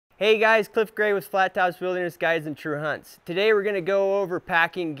Hey guys, Cliff Gray with Flat Tops Wilderness Guides and True Hunts. Today we're going to go over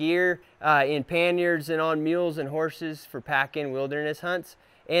packing gear in panniers and on mules and horses for pack-in wilderness hunts.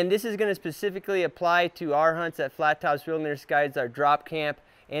 And this is going to specifically apply to our hunts at Flat Tops Wilderness Guides, our drop camp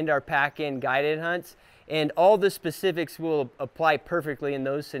and our pack-in guided hunts. And all the specifics will apply perfectly in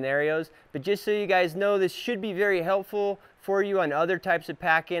those scenarios. But just so you guys know, this should be very helpful for you on other types of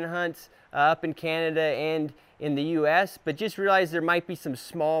pack-in hunts up in Canada and in the US, but just realize there might be some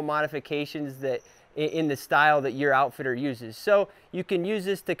small modifications that in the style that your outfitter uses. So you can use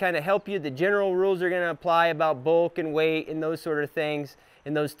this to kind of help you. The general rules are going to apply about bulk and weight and those sort of things,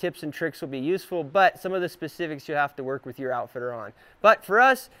 and those tips and tricks will be useful, but some of the specifics you'll have to work with your outfitter on. But for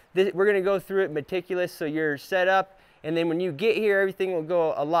us, we're going to go through it meticulous so you're set up, and then when you get here, everything will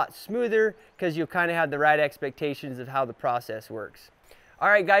go a lot smoother because you'll kind of have the right expectations of how the process works. All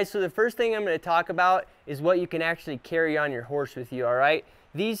right, guys, so the first thing I'm going to talk about is what you can actually carry on your horse with you, all right?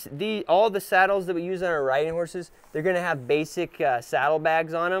 All the saddles that we use on our riding horses, they're going to have basic saddle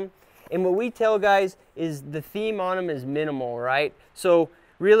bags on them. And what we tell guys is the theme on them is minimal, right? So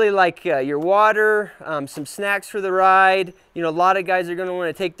really like your water, some snacks for the ride. You know, a lot of guys are going to want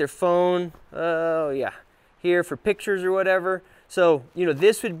to take their phone, here for pictures or whatever. So, you know,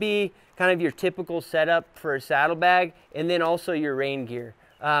 this would be kind of your typical setup for a saddlebag, and then also your rain gear.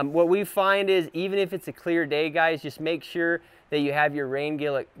 What we find is even if it's a clear day, guys, just make sure that you have your rain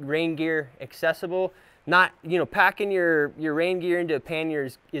gear accessible. Not, you know, packing your rain gear into a pannier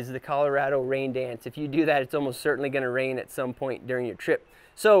is the Colorado rain dance. If you do that, it's almost certainly going to rain at some point during your trip.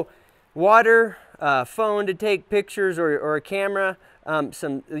 So water, phone to take pictures or a camera,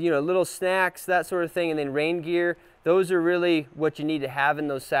 some, you know, little snacks, that sort of thing, and then rain gear. Those are really what you need to have in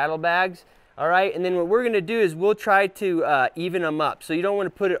those saddlebags. All right, and then what we're going to do is we'll try to even them up. So you don't want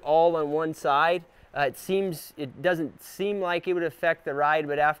to put it all on one side. It doesn't seem like it would affect the ride,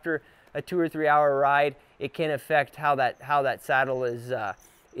 but after a 2 or 3 hour ride, it can affect how that saddle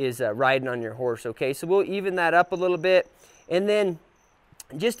is riding on your horse. Okay, so we'll even that up a little bit. And then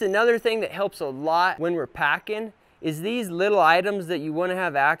just another thing that helps a lot when we're packing is these little items that you want to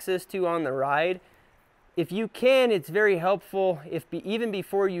have access to on the ride. If you can, it's very helpful if even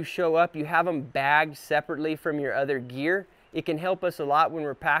before you show up, you have them bagged separately from your other gear. It can help us a lot when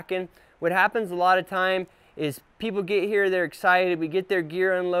we're packing. What happens a lot of time is people get here, they're excited, we get their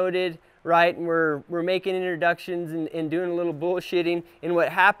gear unloaded, right, and we're making introductions and doing a little bullshitting, and what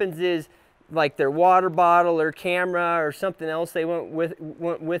happens is like their water bottle or camera or something else they want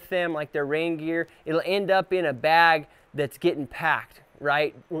with them, like their rain gear, it'll end up in a bag that's getting packed,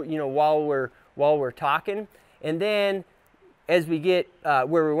 right, you know, while we're talking. And then as we get where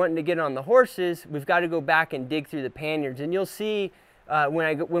we're wanting to get on the horses, we've got to go back and dig through the panniers. And you'll see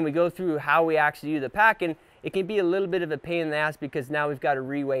when we go through how we actually do the packing, it can be a little bit of a pain in the ass because now we've got to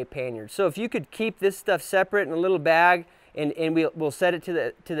reweigh panniers. So if you could keep this stuff separate in a little bag and we'll set it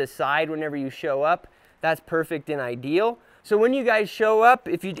to the side whenever you show up, that's perfect and ideal. So when you guys show up,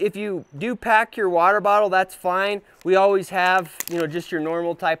 if you do pack your water bottle, that's fine. We always have, you know, just your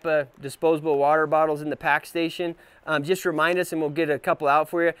normal type of disposable water bottles in the pack station. Just remind us and we'll get a couple out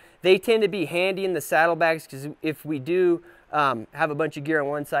for you. They tend to be handy in the saddlebags because if we do have a bunch of gear on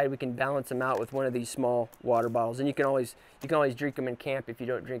one side, we can balance them out with one of these small water bottles. And you can always drink them in camp if you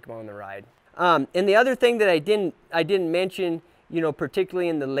don't drink them on the ride. And the other thing that I didn't mention, you know, particularly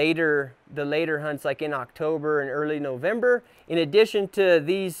in the later hunts, like in October and early November, in addition to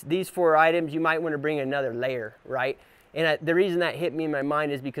these 4 items, you might want to bring another layer, right? And the reason that hit me in my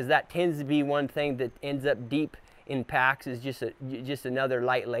mind is because that tends to be one thing that ends up deep in packs, is just another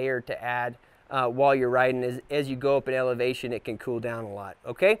light layer to add while you're riding. As you go up in elevation, it can cool down a lot.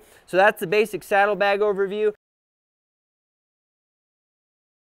 Okay, so that's the basic saddlebag overview.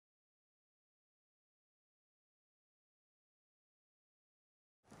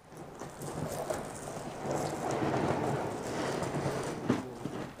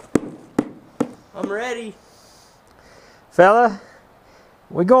 I'm ready. Fella,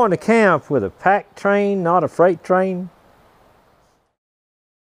 we're going to camp with a pack train, not a freight train.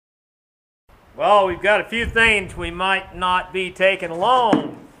 Well, we've got a few things we might not be taking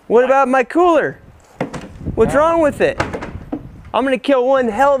along. What about my cooler? What's wrong with it? I'm gonna kill one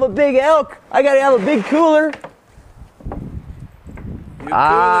hell of a big elk. I gotta have a big cooler. Your cooler's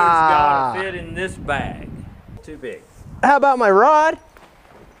gotta fit in this bag. Too big. How about my rod?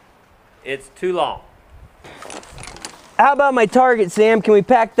 It's too long. How about my target, Sam? Can we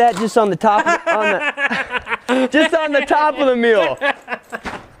pack that just on the top just on the top of the mule?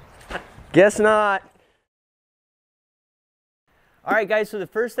 Guess not. All right, guys, so the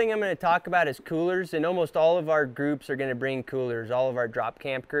first thing I'm going to talk about is coolers, and almost all of our groups are going to bring coolers, all of our drop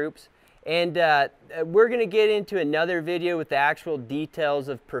camp groups. And we're going to get into another video with the actual details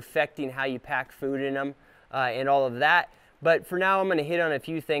of perfecting how you pack food in them and all of that. But for now, I'm going to hit on a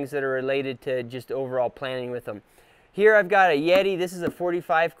few things that are related to just overall planning with them. Here I've got a Yeti. This is a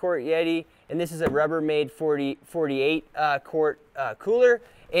 45 quart Yeti, and this is a Rubbermaid 48 quart cooler.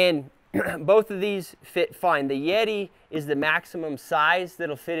 And both of these fit fine. The Yeti is the maximum size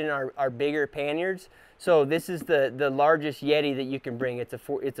that'll fit in our bigger panniers. So this is the largest Yeti that you can bring. It's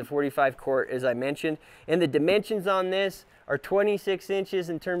a 45 quart, as I mentioned. And the dimensions on this are 26 inches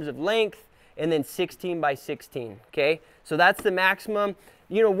in terms of length, and then 16 by 16, okay? So that's the maximum.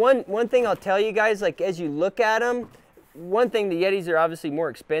 You know, one thing I'll tell you guys, like as you look at them, one thing, the Yetis are obviously more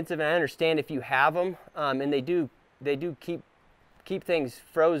expensive, and I understand if you have them, and they do keep things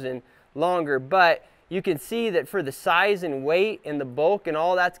frozen longer, but you can see that for the size and weight and the bulk and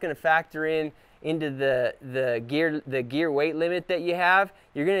all that's going to factor into the gear weight limit that you have.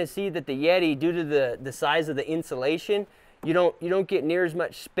 You're going to see that the Yeti, due to the size of the insulation, you don't get near as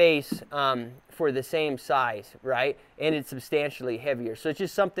much space for the same size, right? And it's substantially heavier. So it's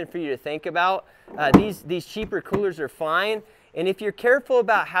just something for you to think about. These cheaper coolers are fine. And if you're careful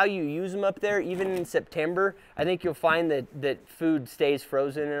about how you use them up there, even in September, I think you'll find that food stays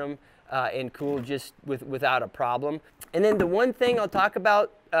frozen in them and cool just without a problem. And then the one thing I'll talk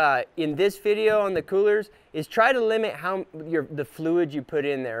about in this video on the coolers is try to limit the fluid you put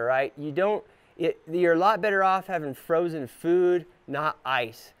in there, right? You're a lot better off having frozen food, not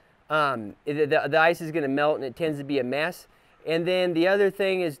ice. The ice is going to melt and it tends to be a mess. And then the other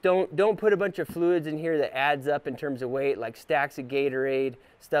thing is don't put a bunch of fluids in here that adds up in terms of weight, like stacks of Gatorade,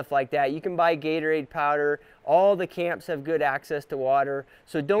 stuff like that. You can buy Gatorade powder. All the camps have good access to water.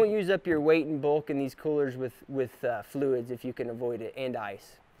 So don't use up your weight and bulk in these coolers with fluids if you can avoid it, and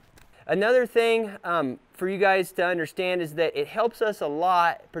ice. Another thing for you guys to understand is that it helps us a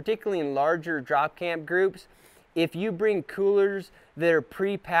lot, particularly in larger drop camp groups, if you bring coolers that are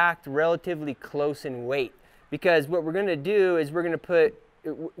pre-packed relatively close in weight. Because what we're going to do is we're going to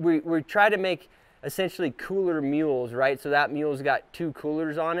we try to make essentially cooler mules, right? So that mule's got 2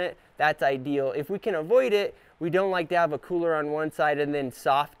 coolers on it. That's ideal. If we can avoid it, we don't like to have a cooler on one side and then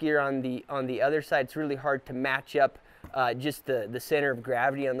soft gear on the other side. It's really hard to match up just the center of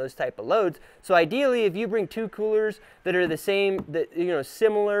gravity on those type of loads. So ideally, if you bring 2 coolers that are the same,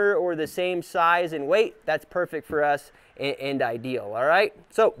 similar or the same size and weight, that's perfect for us and ideal. All right.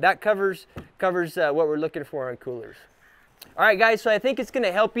 So that covers what we're looking for on coolers. All right, guys. So I think it's going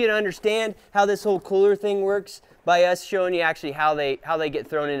to help you to understand how this whole cooler thing works by us showing you actually how they get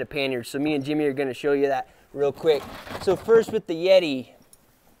thrown into panniers. So me and Jimmy are going to show you that real quick. So first with the Yeti.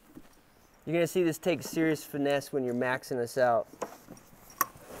 You're going to see this take serious finesse when you're maxing this out.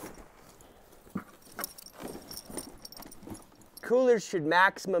 Coolers should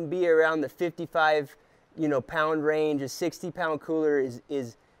maximum be around the 55 pound range. A 60-pound cooler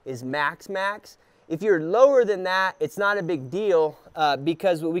is max. If you're lower than that, it's not a big deal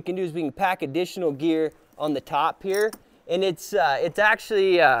because what we can do is we can pack additional gear on the top here, and it's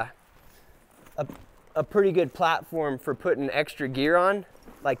actually a pretty good platform for putting extra gear on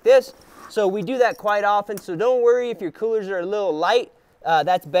like this. So we do that quite often, so don't worry if your coolers are a little light.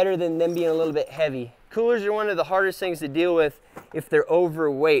 That's better than them being a little bit heavy. Coolers are one of the hardest things to deal with if they're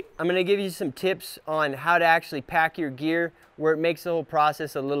overweight. I'm going to give you some tips on how to actually pack your gear where it makes the whole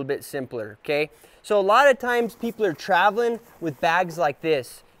process a little bit simpler, okay? So a lot of times people are traveling with bags like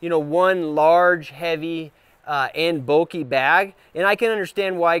this, one large, heavy, and bulky bag. And I can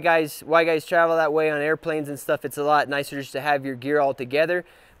understand why guys travel that way on airplanes and stuff. It's a lot nicer just to have your gear all together.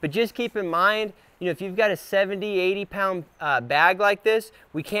 But just keep in mind, if you've got a 70, 80 pound bag like this,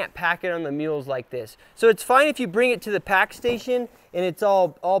 we can't pack it on the mules like this. So it's fine if you bring it to the pack station and it's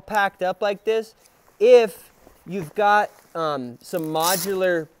all packed up like this, if you've got some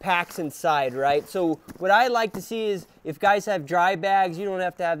modular packs inside, right? So what I like to see is if guys have dry bags, you don't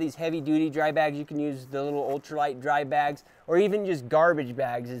have to have these heavy duty dry bags. You can use the little ultralight dry bags, or even just garbage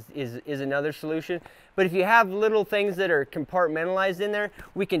bags is another solution. But if you have little things that are compartmentalized in there,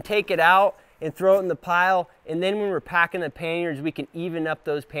 we can take it out and throw it in the pile, and then when we're packing the panniers, we can even up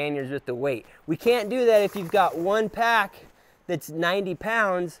those panniers with the weight. We can't do that if you've got one pack that's 90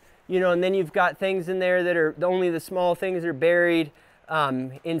 pounds, and then you've got things in there that are only the small things are buried,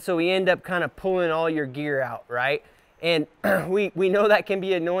 and so we end up kind of pulling all your gear out, right? And we know that can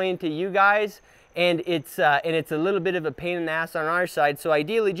be annoying to you guys, and it's a little bit of a pain in the ass on our side. So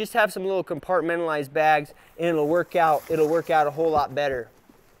ideally, just have some little compartmentalized bags, and it'll work out a whole lot better.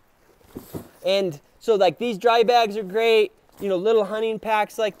 And so like these dry bags are great. you know, little hunting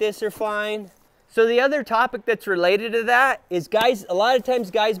packs like this are fine. So the other topic that's related to that is guys, a lot of times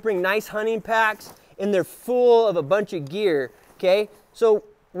guys bring nice hunting packs and they're full of a bunch of gear, okay? So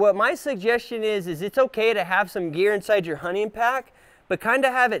what my suggestion is it's okay to have some gear inside your hunting pack, but kind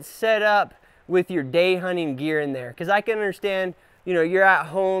of have it set up with your day hunting gear in there. Because I can understand, you know, you're at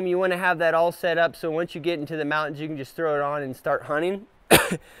home, you want to have that all set up so once you get into the mountains, you can just throw it on and start hunting.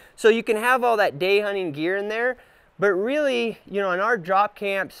 So you can have all that day hunting gear in there, but really, you know, in our drop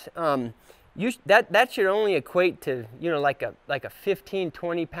camps, that should only equate to, you know, like a 15,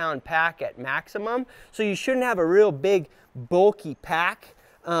 20 pound pack at maximum. So you shouldn't have a real big bulky pack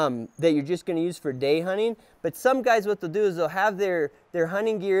that you're just going to use for day hunting. But some guys, what they'll do is they'll have their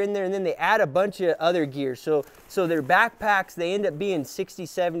hunting gear in there and then they add a bunch of other gear. So their backpacks, they end up being 60,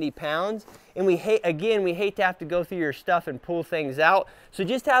 70 pounds. And we hate to have to go through your stuff and pull things out. So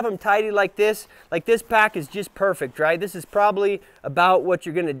just have them tidy like this. Like this pack is just perfect, right? This is probably about what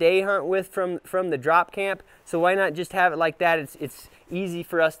you're gonna day hunt with from the drop camp. So why not just have it like that? It's easy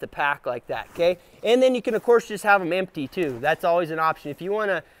for us to pack like that, okay? And then you can of course just have them empty too. That's always an option. If you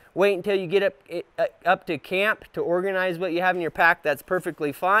wanna wait until you get up to camp to organize what you have in your pack, that's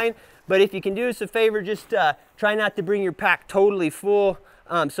perfectly fine. But if you can do us a favor, just try not to bring your pack totally full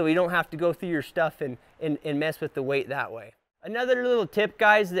so you don't have to go through your stuff and mess with the weight that way. Another little tip,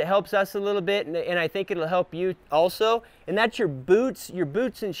 guys, that helps us a little bit, and I think it'll help you also, and that's your boots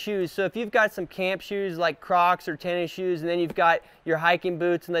and shoes. So if you've got some camp shoes like Crocs or tennis shoes, and then you've got your hiking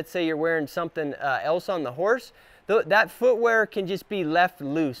boots, and let's say you're wearing something else on the horse, that footwear can just be left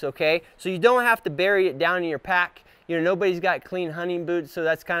loose, okay? So you don't have to bury it down in your pack. You know, nobody's got clean hunting boots, so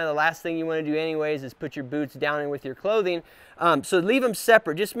that's kind of the last thing you want to do anyways, is put your boots down in with your clothing. So leave them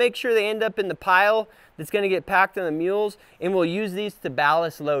separate. Just make sure they end up in the pile that's going to get packed on the mules, and we'll use these to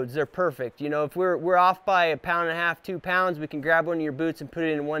ballast loads. They're perfect. You know, if we're off by 1.5 pounds, 2 pounds, we can grab one of your boots and put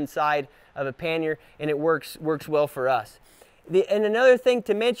it in one side of a pannier, and it works well for us. And another thing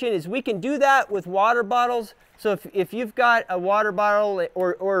to mention is we can do that with water bottles. So if you've got a water bottle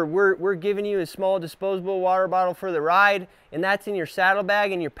or we're giving you a small disposable water bottle for the ride, and that's in your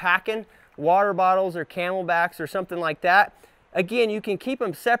saddlebag and you're packing water bottles or camelbacks or something like that, again, you can keep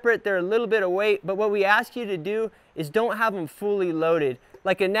them separate. They're a little bit of weight, but what we ask you to do is don't have them fully loaded.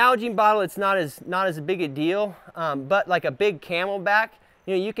 Like a Nalgene bottle, it's not as big a deal, but like a big camelback,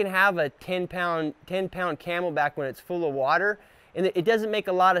 you know, you can have a 10-pound camelback when it's full of water, and it doesn't make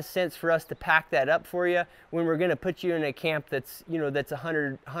a lot of sense for us to pack that up for you when we're going to put you in a camp that's, you know, that's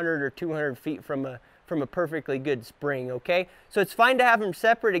 100 or 200 feet from a perfectly good spring, okay? So it's fine to have them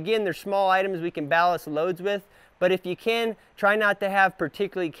separate. Again, they're small items we can ballast loads with, but if you can, try not to have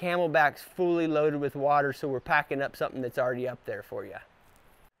particularly camelbacks fully loaded with water so we're packing up something that's already up there for you.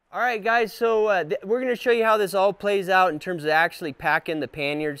 All right, guys, so we're going to show you how this all plays out in terms of actually packing the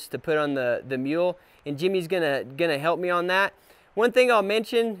panniers to put on the mule, and Jimmy's gonna help me on that. One thing I'll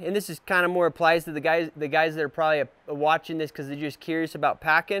mention, and this is kind of more applies to the guys that are probably watching this because they're just curious about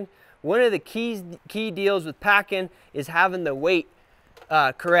packing. One of the key deals with packing is having the weight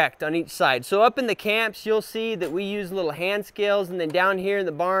correct on each side. So up in the camps, you'll see that we use little hand scales, and then down here in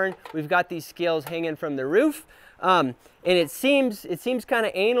the barn, we've got these scales hanging from the roof. And it seems kind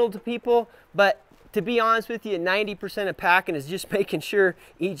of anal to people, but to be honest with you, 90% of packing is just making sure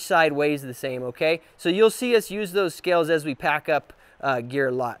each side weighs the same, okay? So you'll see us use those scales as we pack up gear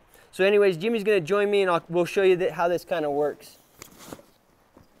a lot. So anyways, Jimmy's gonna join me and we'll show you how this kind of works.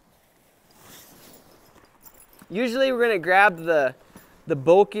 Usually we're gonna grab the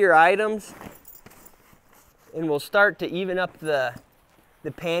bulkier items and we'll start to even up the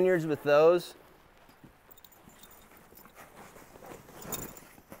panniers with those.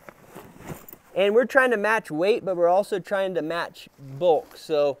 And we're trying to match weight, but we're also trying to match bulk.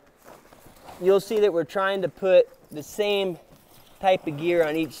 So you'll see that we're trying to put the same type of gear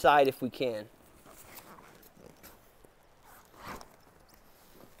on each side if we can.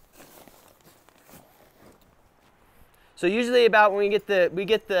 So usually about when we get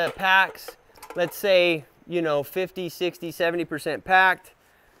the packs, let's say, you know, 50, 60, 70% packed,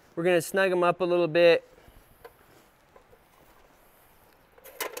 we're gonna snug them up a little bit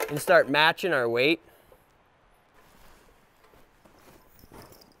and start matching our weight.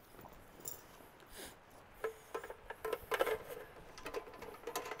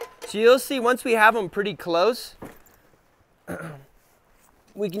 So you'll see once we have them pretty close,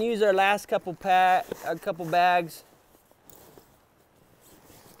 we can use our last couple bags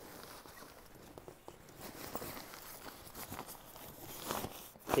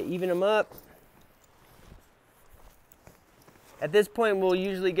to even them up. At this point, we'll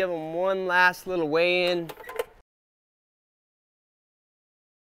usually give them one last little weigh in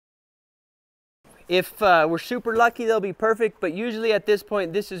If we're super lucky, they'll be perfect, but usually at this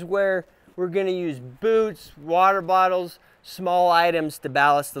point, this is where we're gonna use boots, water bottles, small items to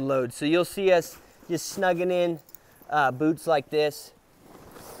ballast the load. So you'll see us just snugging in boots like this.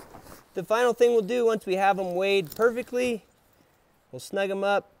 The final thing we'll do once we have them weighed perfectly, we'll snug them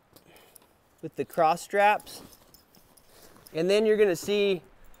up with the cross straps. And then you're gonna see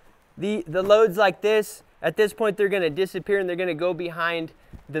the loads like this. At this point, they're gonna disappear and they're gonna go behind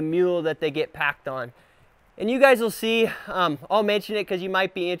the mule that they get packed on. And you guys will see, I'll mention it because you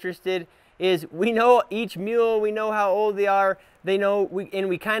might be interested, is we know each mule, we know how old they are, we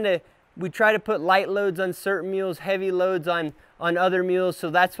try to put light loads on certain mules, heavy loads on other mules, so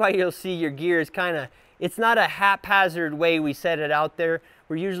that's why you'll see your gear is it's not a haphazard way we set it out there.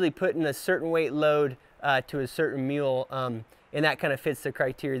 We're usually putting a certain weight load to a certain mule, and that kind of fits the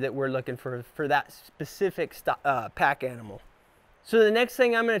criteria that we're looking for that specific pack animal. So the next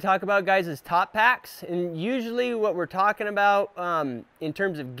thing I'm going to talk about, guys, is top packs. And usually what we're talking about in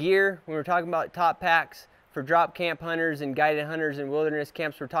terms of gear, when we're talking about top packs for drop camp hunters and guided hunters and wilderness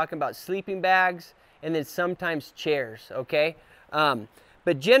camps, we're talking about sleeping bags and then sometimes chairs, okay?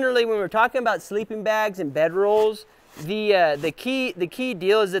 But generally when we're talking about sleeping bags and bedrolls, the key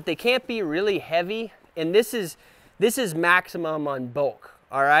deal is that they can't be really heavy, and this is maximum on bulk.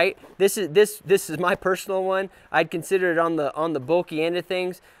 All right, this is my personal one. I'd consider it on the bulky end of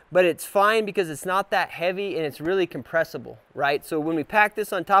things, but it's fine because it's not that heavy and it's really compressible, right? So when we pack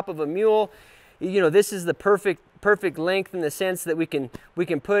this on top of a mule, you know, this is the perfect length in the sense that we can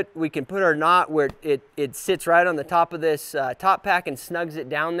put our knot where it sits right on the top of this top pack and snugs it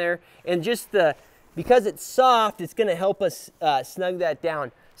down there, and just because it's soft, it's going to help us snug that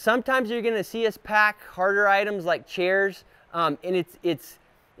down. Sometimes you're going to see us pack harder items like chairs, and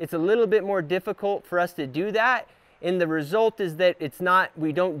it's a little bit more difficult for us to do that, and the result is that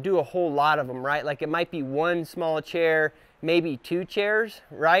we don't do a whole lot of them, right? Like it might be one small chair, maybe 2 chairs,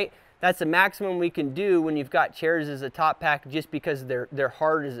 right? That's the maximum we can do when you've got chairs as a top pack, just because they're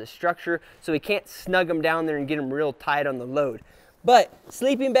hard as a structure, so we can't snug them down there and get them real tight on the load. But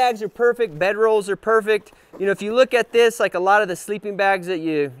sleeping bags are perfect, bedrolls are perfect. You know, if you look at this, like a lot of the sleeping bags that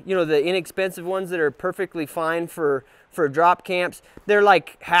you know, the inexpensive ones that are perfectly fine for drop camps, they're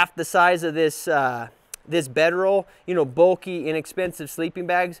like half the size of this this bedroll, you know, bulky, inexpensive sleeping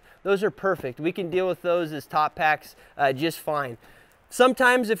bags. Those are perfect. We can deal with those as top packs just fine.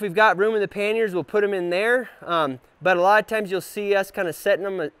 Sometimes if we've got room in the panniers, we'll put them in there, but a lot of times you'll see us kind of setting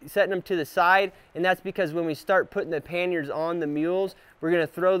them to the side, and that's because when we start putting the panniers on the mules, we're going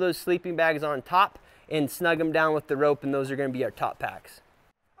to throw those sleeping bags on top and snug them down with the rope, and those are going to be our top packs.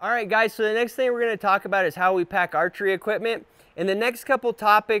 All right, guys, so the next thing we're going to talk about is how we pack archery equipment, and the next couple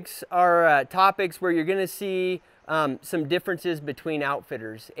topics are topics where you're going to see some differences between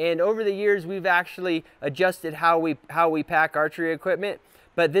outfitters. And over the years, we've actually adjusted how we pack archery equipment,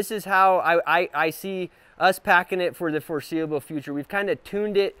 but this is how I see us packing it for the foreseeable future. We've kind of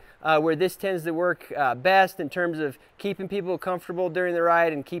tuned it where this tends to work best in terms of keeping people comfortable during the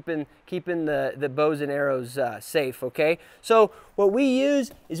ride and keeping the bows and arrows safe, okay? So what we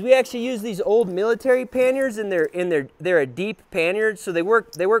use is we actually use these old military panniers, and they're a deep pannier, so they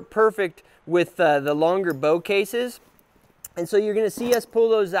work perfect with the longer bow cases. And so you're going to see us pull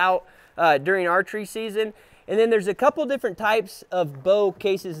those out during archery season. And then there's a couple different types of bow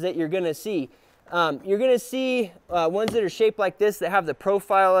cases that you're going to see. You're going to see ones that are shaped like this that have the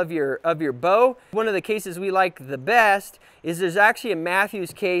profile of your bow. One of the cases we like the best is there's actually a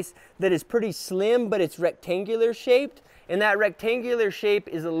Matthews case that is pretty slim, but it's rectangular shaped. And that rectangular shape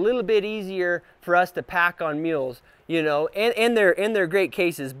is a little bit easier for us to pack on mules, you know, and they're great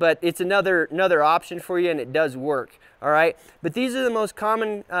cases, but it's another option for you, and it does work. All right, but these are the most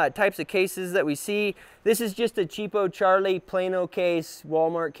common types of cases that we see. This is just a cheapo Charlie Plano case.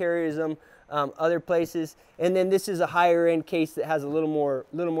 Walmart carries them, other places, and then this is a higher end case that has a little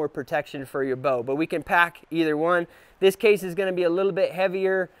more protection for your bow. But we can pack either one. This case is going to be a little bit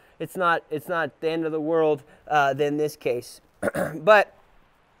heavier. It's not the end of the world than this case. But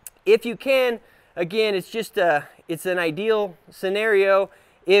if you can, again, it's an ideal scenario.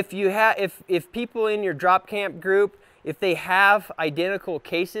 If people in your drop camp group, if they have identical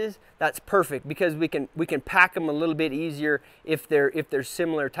cases, that's perfect, because we can pack them a little bit easier if they're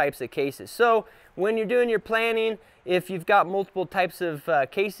similar types of cases. So when you're doing your planning, if you've got multiple types of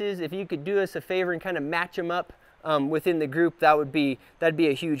cases, if you could do us a favor and kind of match them up within the group, that'd be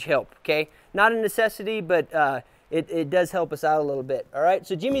a huge help. Okay, not a necessity, but it does help us out a little bit. All right,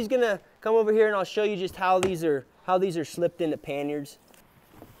 so Jimmy's gonna come over here and I'll show you just how these are slipped into panniers.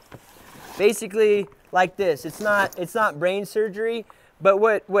 Basically like this. It's not brain surgery, but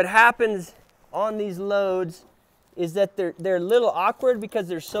what happens on these loads is that they're a little awkward because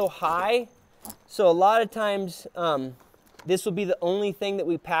they're so high. So a lot of times this will be the only thing that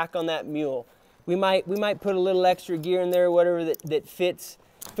we pack on that mule. We might put a little extra gear in there, whatever that fits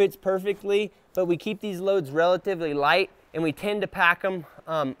perfectly, but we keep these loads relatively light, and we tend to pack them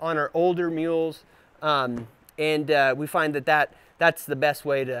on our older mules, and we find that's the best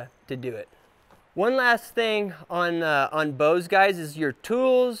way to do it. One last thing on bows, guys, is your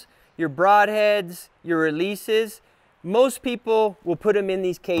tools, your broadheads, your releases. Most people will put them in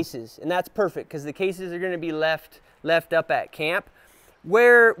these cases, and that's perfect because the cases are going to be left up at camp.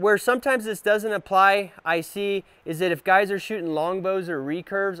 Where sometimes this doesn't apply, I see, is that if guys are shooting longbows or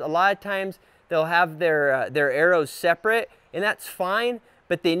recurves, a lot of times they'll have their arrows separate, and that's fine,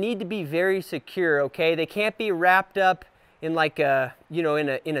 but they need to be very secure, okay? They can't be wrapped up in like a, you know,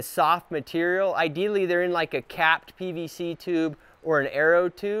 in a soft material. Ideally, they're in like a capped PVC tube or an arrow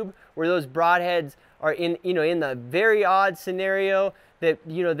tube, where those broadheads are in, you know, in the very odd scenario that,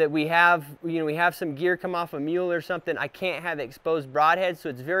 you know, that we have some gear come off a mule or something, I can't have exposed broadheads, so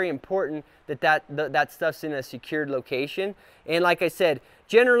it's very important that stuff's in a secured location. And like I said,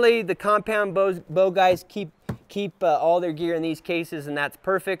 generally the compound bow guys keep all their gear in these cases, and that's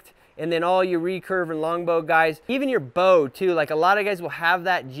perfect. And then all your recurve and longbow guys, even your bow too, like a lot of guys will have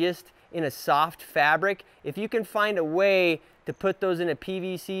that just in a soft fabric. If you can find a way to put those in a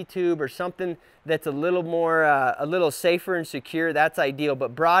PVC tube or something that's a little more, a little safer and secure, that's ideal.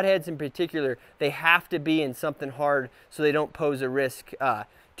 But broadheads in particular, they have to be in something hard so they don't pose a risk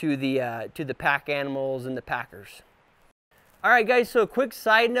to the pack animals and the packers. All right, guys, so a quick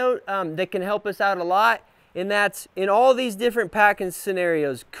side note that can help us out a lot, and that's in all these different packing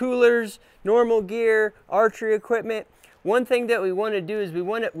scenarios, coolers, normal gear, archery equipment. One thing that we want to do is we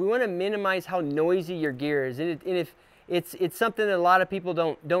want to minimize how noisy your gear is, and if it's something that a lot of people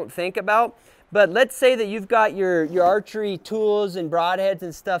don't think about. But let's say that you've got your archery tools and broadheads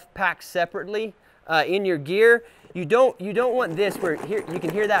and stuff packed separately in your gear. You don't want this where here you can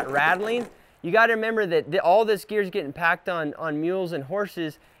hear that rattling. You got to remember that all this gear is getting packed on mules and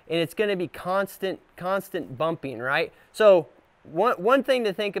horses, and it's going to be constant bumping, right? So one thing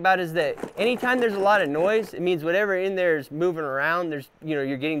to think about is that anytime there's a lot of noise, it means whatever in there is moving around.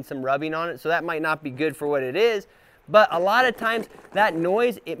 You're getting some rubbing on it, so that might not be good for what it is. But a lot of times that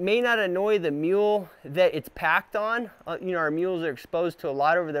noise, it may not annoy the mule that it's packed on. Our mules are exposed to a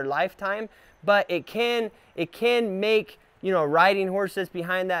lot over their lifetime, but it can make, a riding horse that's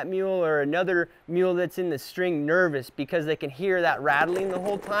behind that mule or another mule that's in the string nervous because they can hear that rattling the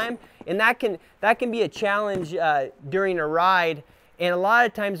whole time. And that can be a challenge during a ride. And a lot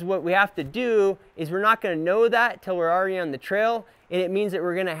of times what we have to do is we're not going to know that till we're already on the trail, and it means that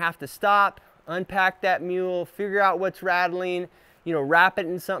we're going to have to stop, unpack that mule, figure out what's rattling, wrap it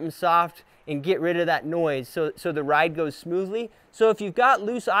in something soft and get rid of that noise so the ride goes smoothly. So if you've got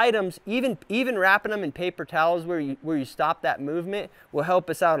loose items, even wrapping them in paper towels where you stop that movement will help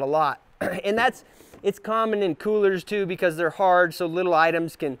us out a lot. And it's common in coolers too because they're hard, so little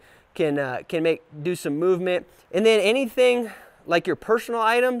items can do some movement. And then anything like your personal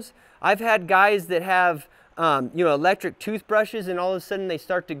items, I've had guys that have electric toothbrushes, and all of a sudden they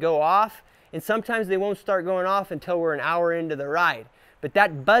start to go off. And sometimes they won't start going off until we're an hour into the ride. But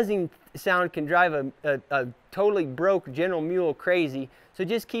that buzzing sound can drive a totally broke general mule crazy. So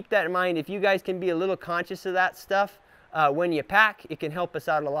just keep that in mind. If you guys can be a little conscious of that stuff when you pack, it can help us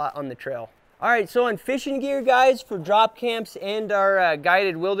out a lot on the trail. All right, so on fishing gear, guys, for drop camps and our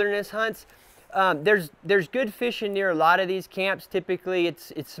guided wilderness hunts, there's good fishing near a lot of these camps. Typically,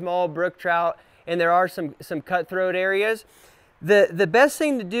 it's small brook trout, and there are some cutthroat areas. The best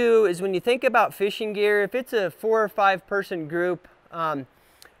thing to do is when you think about fishing gear, if it's a 4 or 5 person group,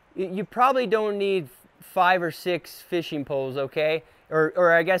 you probably don't need 5 or 6 fishing poles, okay?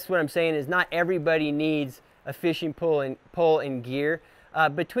 Or I guess what I'm saying is not everybody needs a fishing pole and gear.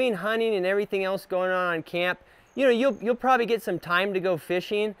 Between hunting and everything else going on camp, you'll probably get some time to go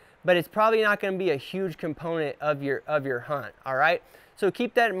fishing, but it's probably not going to be a huge component of your hunt, all right? So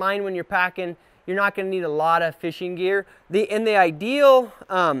keep that in mind when you're packing. You're not going to need a lot of fishing gear. The ideal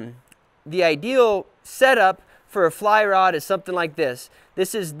setup for a fly rod is something like this.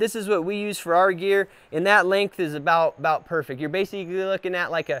 This is what we use for our gear, and that length is about perfect. You're basically looking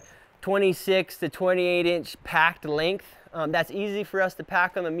at like a 26 to 28 inch packed length. That's easy for us to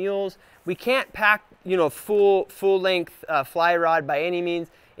pack on the mules. We can't pack full length fly rod by any means,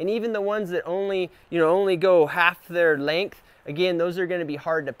 and even the ones that only go half their length, again, those are going to be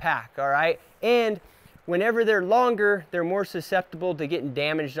hard to pack, all right? And whenever they're longer, they're more susceptible to getting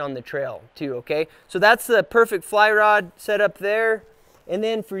damaged on the trail too, okay? So that's the perfect fly rod setup there. And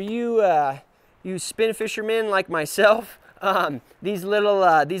then for you you spin fishermen like myself, these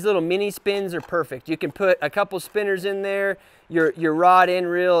little mini spins are perfect. You can put a couple spinners in there. Your rod and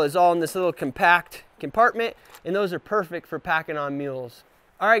reel is all in this little compact compartment, and those are perfect for packing on mules.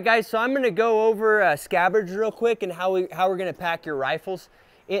 All right, guys, so I'm gonna go over scabbards real quick and how we're gonna pack your rifles.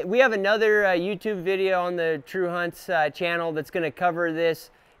 We have another YouTube video on the True Hunts channel that's gonna cover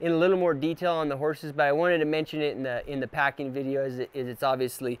this in a little more detail on the horses, but I wanted to mention it in the packing video as it's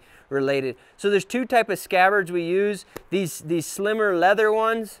obviously related. So there's two types of scabbards we use. These slimmer leather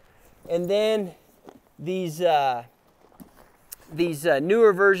ones, and then these newer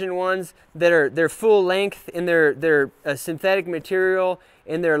version ones that they're full length, and they're a synthetic material,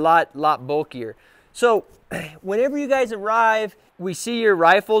 and they're a lot bulkier. So whenever you guys arrive, we see your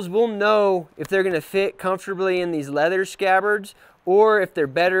rifles, we'll know if they're gonna fit comfortably in these leather scabbards or if they're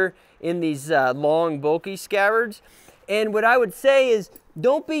better in these long, bulky scabbards. And what I would say is,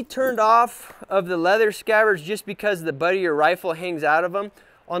 don't be turned off of the leather scabbards just because the butt of your rifle hangs out of them.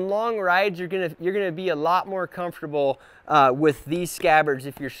 On long rides, you're gonna be a lot more comfortable with these scabbards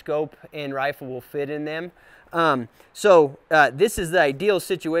if your scope and rifle will fit in them. This is the ideal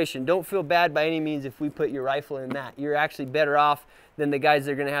situation. Don't feel bad by any means if we put your rifle in that. You're actually better off than the guys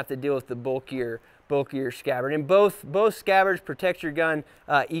that are gonna have to deal with the bulkier scabbard. And both scabbards protect your gun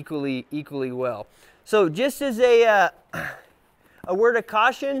equally well. So just as a word of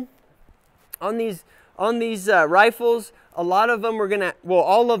caution on these rifles, all of them we're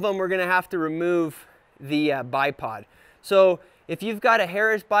gonna have to remove the bipod. So if you've got a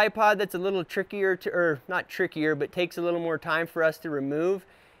Harris bipod that's a little trickier or not trickier, but takes a little more time for us to remove,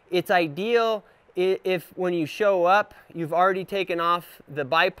 it's ideal if when you show up, you've already taken off the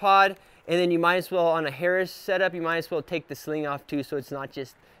bipod, and then you might as well, on a Harris setup, you might as well take the sling off too, so it's not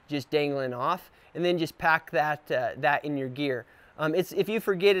just dangling off, and then just pack that in your gear. If you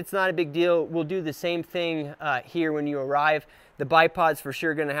forget, it's not a big deal. We'll do the same thing here when you arrive. The bipod's for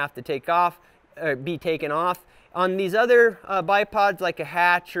sure gonna have to be taken off. On these other bipods, like a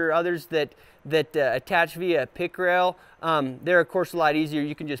hatch or others that attach via a pick rail, they're of course a lot easier.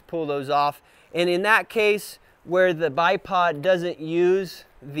 You can just pull those off. And in that case, where the bipod doesn't use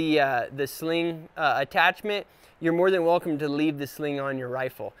the sling attachment, you're more than welcome to leave the sling on your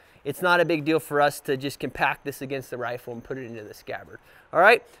rifle. It's not a big deal for us to just compact this against the rifle and put it into the scabbard. All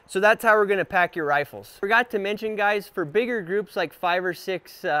right, so that's how we're gonna pack your rifles. Forgot to mention, guys, for bigger groups like 5 or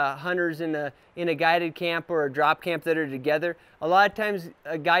 6 hunters in a guided camp or a drop camp that are together, a lot of times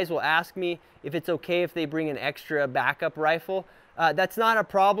guys will ask me if it's okay if they bring an extra backup rifle. That's not a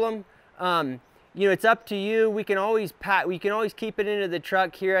problem. You know, it's up to you. We can always keep it into the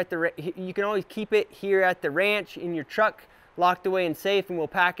truck here at you can always keep it here at the ranch in your truck, locked away and safe, and we'll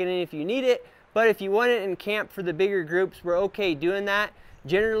pack it in if you need it. But if you want it in camp for the bigger groups, we're okay doing that.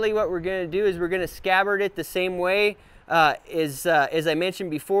 Generally what we're gonna do is we're gonna scabbard it the same way as I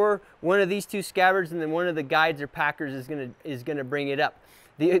mentioned before. One of these two scabbards and then one of the guides or packers is gonna bring it up.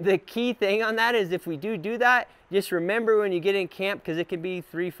 The key thing on that is if we do that, just remember when you get in camp, because it can be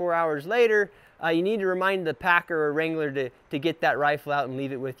 3-4 hours later, you need to remind the packer or wrangler to get that rifle out and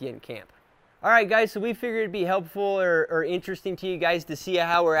leave it with you in camp. All right, guys, so we figured it'd be helpful or interesting to you guys to see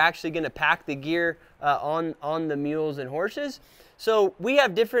how we're actually gonna pack the gear on the mules and horses. So we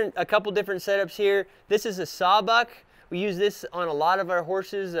have a couple different setups here. This is a sawbuck. We use this on a lot of our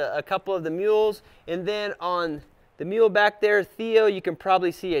horses, a couple of the mules, and then on the mule back there, Theo, you can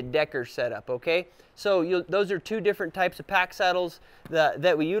probably see a Decker setup, okay? So those are two different types of pack saddles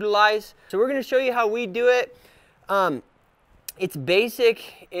that we utilize. So we're gonna show you how we do it. It's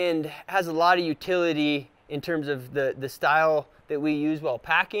basic and has a lot of utility in terms of the style that we use while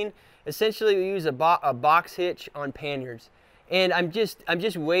packing. Essentially, we use a box hitch on panniers. And I'm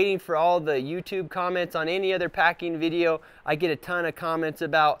just waiting for all the YouTube comments on any other packing video. I get a ton of comments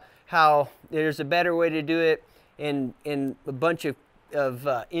about how there's a better way to do it and a bunch of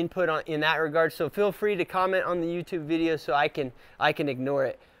input in that regard. So feel free to comment on the YouTube video so I can ignore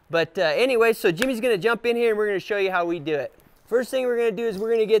it. But anyway, so Jimmy's gonna jump in here and we're gonna show you how we do it. First thing we're gonna do is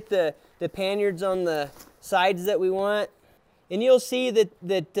we're gonna get the panniers on the sides that we want. And you'll see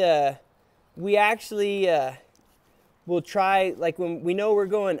that we actually we'll try, like when we know we're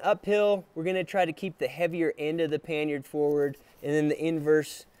going uphill, we're gonna try to keep the heavier end of the panniard forward, and then the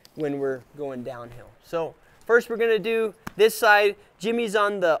inverse when we're going downhill. So first we're gonna do this side. Jimmy's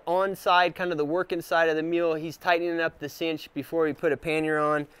on the on side, kind of the working side of the mule. He's tightening up the cinch before we put a pannier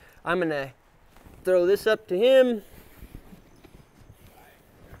on. I'm gonna throw this up to him.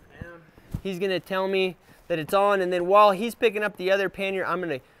 He's gonna tell me that it's on, and then while he's picking up the other pannier, I'm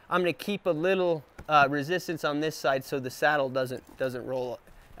gonna keep a little resistance on this side so the saddle doesn't roll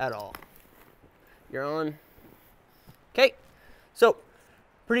at all. You're on. Okay, so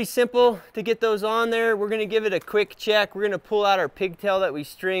pretty simple to get those on there. We're gonna give it a quick check. We're gonna pull out our pigtail that we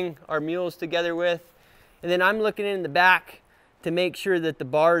string our mules together with. And then I'm looking in the back to make sure that the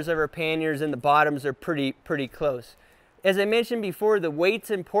bars of our panniers and the bottoms are pretty close. As I mentioned before, the weight's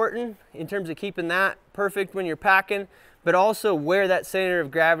important in terms of keeping that perfect when you're packing, but also where that center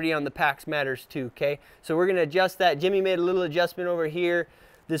of gravity on the packs matters too, okay? So we're gonna adjust that. Jimmy made a little adjustment over here.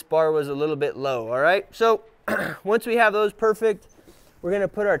 This bar was a little bit low, all right? So once we have those perfect, we're gonna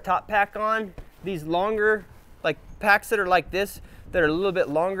put our top pack on. These longer, like packs that are like this, that are a little bit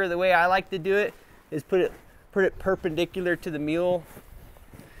longer, the way I like to do it is put it perpendicular to the mule.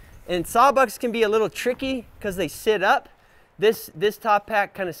 And sawbucks can be a little tricky because they sit up. This top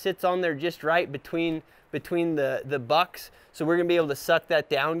pack kind of sits on there just right between the bucks. So we're gonna be able to suck that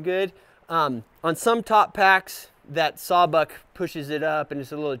down good. On some top packs, that sawbuck pushes it up and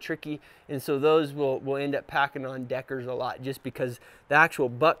it's a little tricky. And so those will end up packing on deckers a lot just because the actual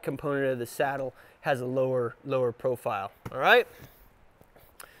buck component of the saddle has a lower profile, all right?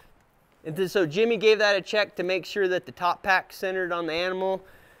 And so Jimmy gave that a check to make sure that the top pack's centered on the animal.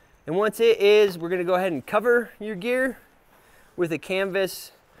 And once it is, we're gonna go ahead and cover your gear with a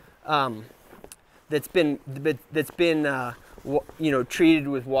canvas that's been you know, treated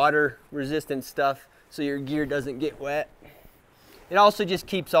with water resistant stuff so your gear doesn't get wet. It also just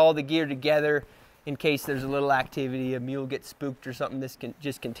keeps all the gear together in case there's a little activity, a mule gets spooked or something. This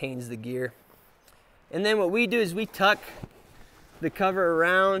just contains the gear. And then what we do is we tuck the cover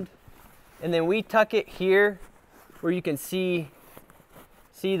around, and then we tuck it here where you can see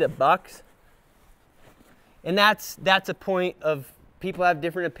the bucks. And that's a point of, people have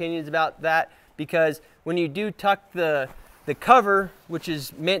different opinions about that, because when you do tuck the cover, which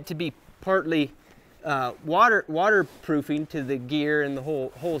is meant to be partly waterproofing to the gear and the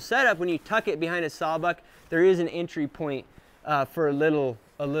whole setup, when you tuck it behind a sawbuck, there is an entry point for a little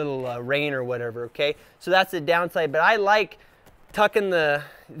rain or whatever, okay? So that's the downside, but I like tucking the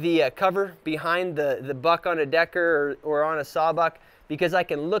cover behind the buck on a decker or on a sawbuck, because I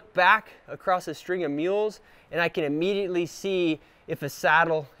can look back across a string of mules and I can immediately see if a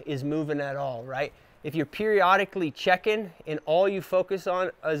saddle is moving at all, right? If you're periodically checking and all you focus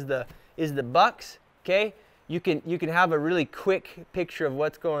on is the bucks, okay, you can have a really quick picture of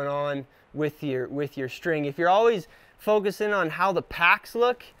what's going on with your string. If you're always focusing on how the packs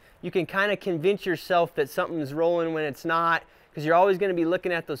look, you can kind of convince yourself that something's rolling when it's not, because you're always going to be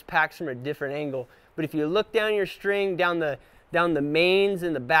looking at those packs from a different angle. But if you look down your string, down the manes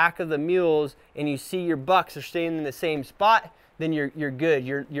and the back of the mules, and you see your bucks are staying in the same spot, then you're good.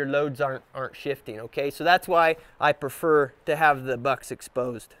 Your loads aren't shifting, okay? So that's why I prefer to have the bucks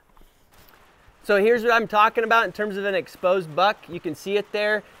exposed. So here's what I'm talking about in terms of an exposed buck. You can see it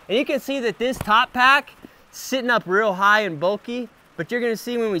there, and you can see that this top pack is sitting up real high and bulky, but you're gonna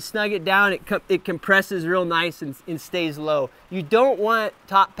see when we snug it down, it compresses real nice and stays low. You don't want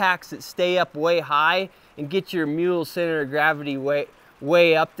top packs that stay up way high and get your mule center of gravity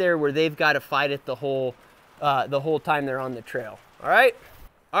way up there where they've got to fight it the whole time they're on the trail. All right.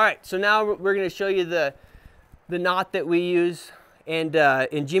 So now we're going to show you the knot that we use, and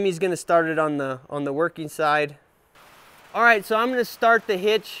Jimmy's going to start it on the working side. All right. So I'm going to start the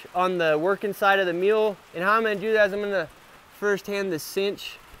hitch on the working side of the mule, and how I'm going to do that is I'm going to first hand the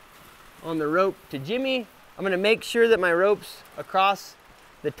cinch on the rope to Jimmy. I'm going to make sure that my rope's across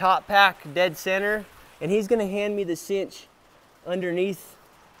the top pack dead center, and he's gonna hand me the cinch underneath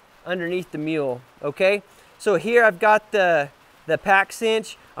the mule, okay? So here I've got the pack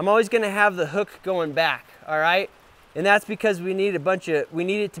cinch. I'm always gonna have the hook going back, all right? And that's because we need it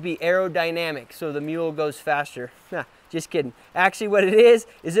to be aerodynamic so the mule goes faster. Nah, just kidding. Actually what it is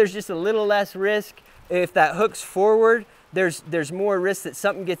there's just a little less risk. If that hook's forward, there's more risk that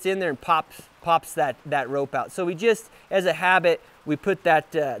something gets in there and pops that rope out. So we just, as a habit, we put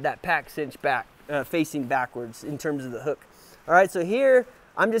that pack cinch back, facing backwards in terms of the hook. All right, so here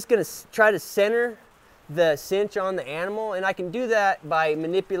I'm just gonna try to center the cinch on the animal, and I can do that by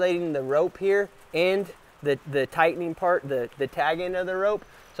manipulating the rope here and the tightening part, the tag end of the rope.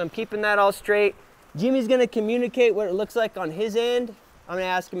 So I'm keeping that all straight. Jimmy's gonna communicate what it looks like on his end. I'm gonna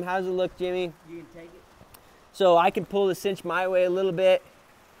ask him, how's it look, Jimmy? You can take it. So I can pull the cinch my way a little bit.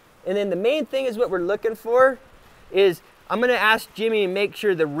 And then the main thing is what we're looking for is I'm gonna ask Jimmy to make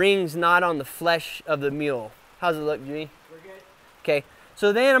sure the ring's not on the flesh of the mule. How's it look, Jimmy? We're good. Okay,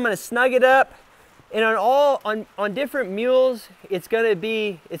 so then I'm gonna snug it up, and on different mules, it's gonna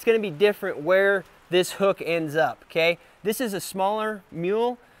be different where this hook ends up, okay? This is a smaller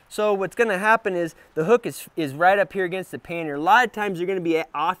mule, so what's gonna happen is the hook is right up here against the pannier. A lot of times you're gonna be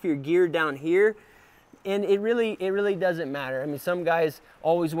off your gear down here, and you're gonna be able to And it really doesn't matter. I mean, some guys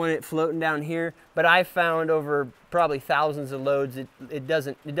always want it floating down here, but I found over probably thousands of loads, it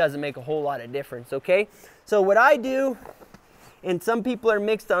doesn't make a whole lot of difference, okay? So what I do, and some people are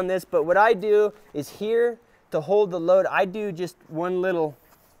mixed on this, but what I do is here to hold the load, I do just one little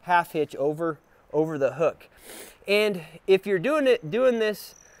half hitch over the hook. And if you're doing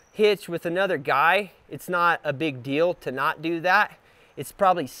this hitch with another guy, it's not a big deal to not do that. It's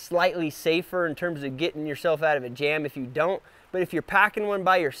probably slightly safer in terms of getting yourself out of a jam if you don't. But if you're packing one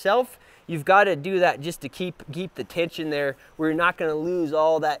by yourself, you've got to do that just to keep the tension there, where you're not going to lose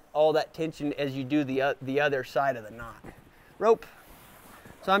all that tension as you do the other side of the knot. Rope.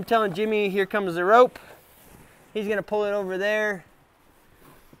 So I'm telling Jimmy, here comes the rope. He's going to pull it over there.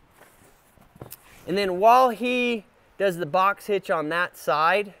 And then while he does the box hitch on that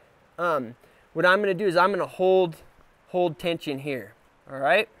side, what I'm going to do is I'm going to hold tension here. All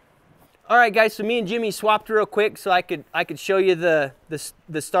right. All right, guys. So me and Jimmy swapped real quick so I could show you the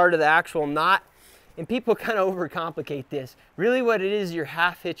start of the actual knot. And people kind of overcomplicate this. Really, what it is, you're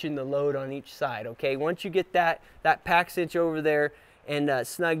half hitching the load on each side. Okay. Once you get that pack cinch over there and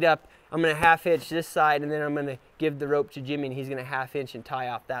snugged up, I'm going to half hitch this side, and then I'm going to give the rope to Jimmy, and he's going to half hitch and tie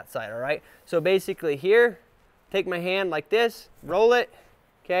off that side. All right. So basically, here, take my hand like this, roll it.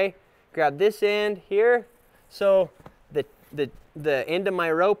 Okay. Grab this end here. So the end of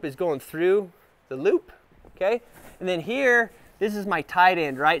my rope is going through the loop, okay? And then here, this is my tight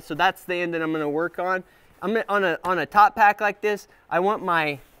end, right? So that's the end that I'm gonna work on. On a top pack like this, I want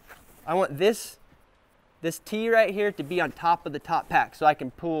this T right here to be on top of the top pack so I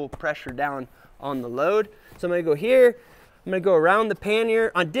can pull pressure down on the load. So I'm gonna go here, I'm gonna go around the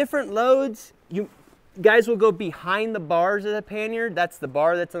pannier. On different loads, you guys will go behind the bars of the pannier. That's the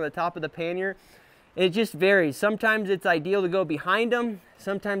bar that's on the top of the pannier. It just varies. Sometimes it's ideal to go behind them.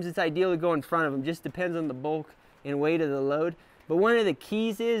 Sometimes it's ideal to go in front of them. Just depends on the bulk and weight of the load. But one of the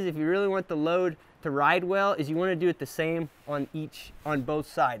keys is, if you really want the load to ride well, is you want to do it the same on both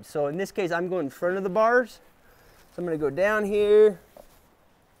sides. So in this case, I'm going in front of the bars. So I'm going to go down here.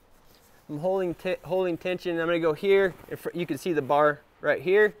 I'm holding tension. I'm going to go here. You can see the bar right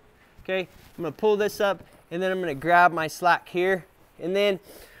here. Okay. I'm going to pull this up, and then I'm going to grab my slack here, and then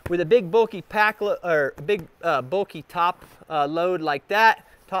with a big bulky pack or a big bulky top load like that,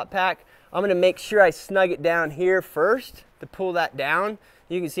 top pack, I'm gonna make sure I snug it down here first to pull that down.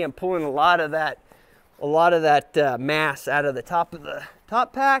 You can see I'm pulling a lot of that mass out of the top of the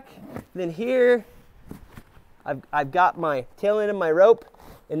top pack. Then here, I've got my tail end of my rope,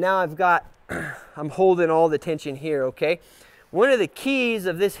 and now I'm holding all the tension here. Okay. One of the keys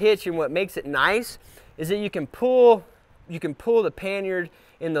of this hitch and what makes it nice is that you can pull the pannier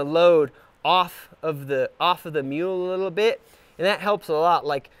in the load off of the mule a little bit, and that helps a lot.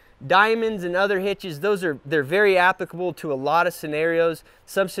 Like diamonds and other hitches, they're very applicable to a lot of scenarios.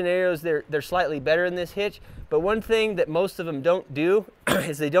 Some scenarios they're slightly better in this hitch, but one thing that most of them don't do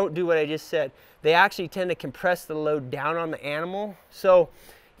is they don't do what I just said. They actually tend to compress the load down on the animal. So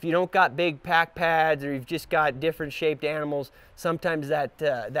if you don't got big pack pads, or you've just got different shaped animals, sometimes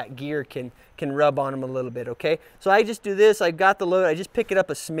that gear can rub on them a little bit, okay? So I just do this, I've got the load, I just pick it up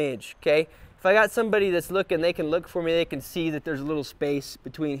a smidge, okay? If I got somebody that's looking, they can look for me, they can see that there's a little space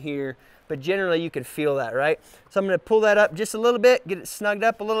between here, but generally you can feel that, right? So I'm gonna pull that up just a little bit, get it snugged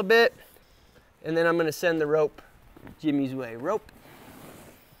up a little bit, and then I'm gonna send the rope Jimmy's way. Rope.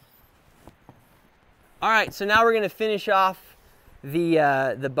 All right, so now we're gonna finish off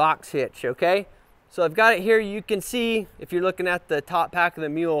the box hitch, okay? So I've got it here. You can see, if you're looking at the top pack of the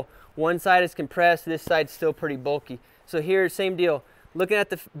mule, one side is compressed, this side's still pretty bulky. So here, same deal. Looking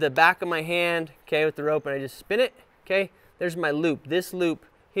at the back of my hand, okay, with the rope, and I just spin it, okay? There's my loop. This loop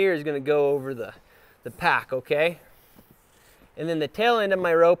here is gonna go over the pack, okay? And then the tail end of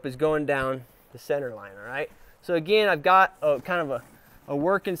my rope is going down the center line, all right? So again, I've got kind of a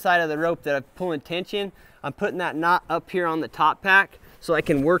working side of the rope that I'm pulling tension. I'm putting that knot up here on the top pack so I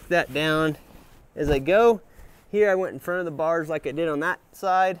can work that down as I go. Here I went in front of the bars like I did on that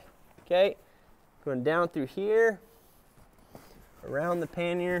side, okay? Going down through here, around the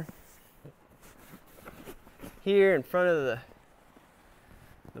pannier, here in front of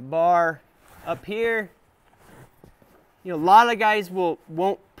the bar, up here. You know, a lot of guys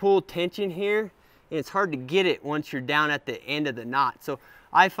won't pull tension here, and it's hard to get it once you're down at the end of the knot. So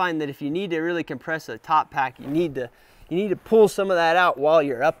I find that if you need to really compress a top pack, you need to pull some of that out while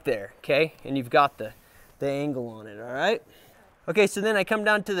you're up there, okay? And you've got the angle on it, all right? Okay, so then I come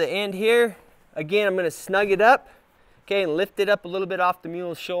down to the end here. Again, I'm gonna snug it up, okay, and lift it up a little bit off the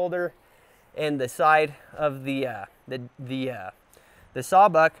mule's shoulder and the side of the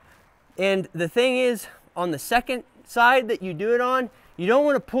sawbuck. And the thing is, on the second side that you do it on, you don't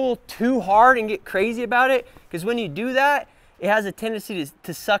want to pull too hard and get crazy about it, because when you do that, it has a tendency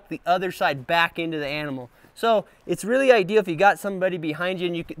to suck the other side back into the animal. So it's really ideal if you got somebody behind you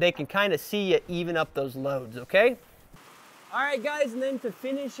and they can kind of see you even up those loads, okay? All right, guys, and then to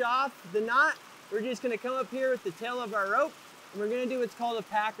finish off the knot, we're just gonna come up here with the tail of our rope, and we're gonna do what's called a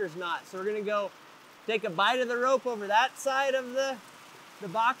packer's knot. So we're gonna go take a bite of the rope over that side of the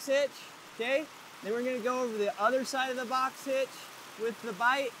box hitch, okay? Then we're gonna go over the other side of the box hitch with the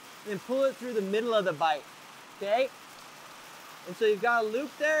bite, and then pull it through the middle of the bite, okay? And so you've got a loop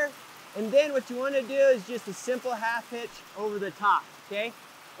there, and then what you want to do is just a simple half hitch over the top, okay?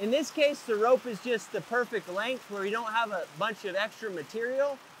 In this case, the rope is just the perfect length where you don't have a bunch of extra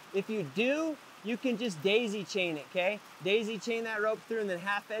material. If you do, you can just daisy chain it, okay? Daisy chain that rope through and then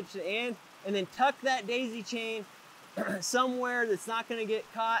half hitch the end, and then tuck that daisy chain somewhere that's not going to get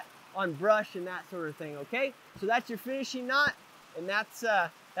caught on brush and that sort of thing, okay? So that's your finishing knot, and that's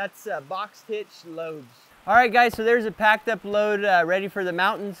box hitch loads. All right, guys, so there's a packed up load ready for the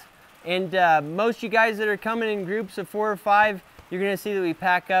mountains. And most of you guys that are coming in groups of 4 or 5, you're gonna see that we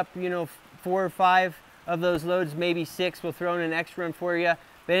pack up, you know, 4 or 5 of those loads, maybe 6. We'll throw in an extra one for you.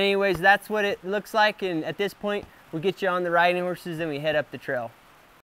 But anyways, that's what it looks like. And at this point, we'll get you on the riding horses and we head up the trail.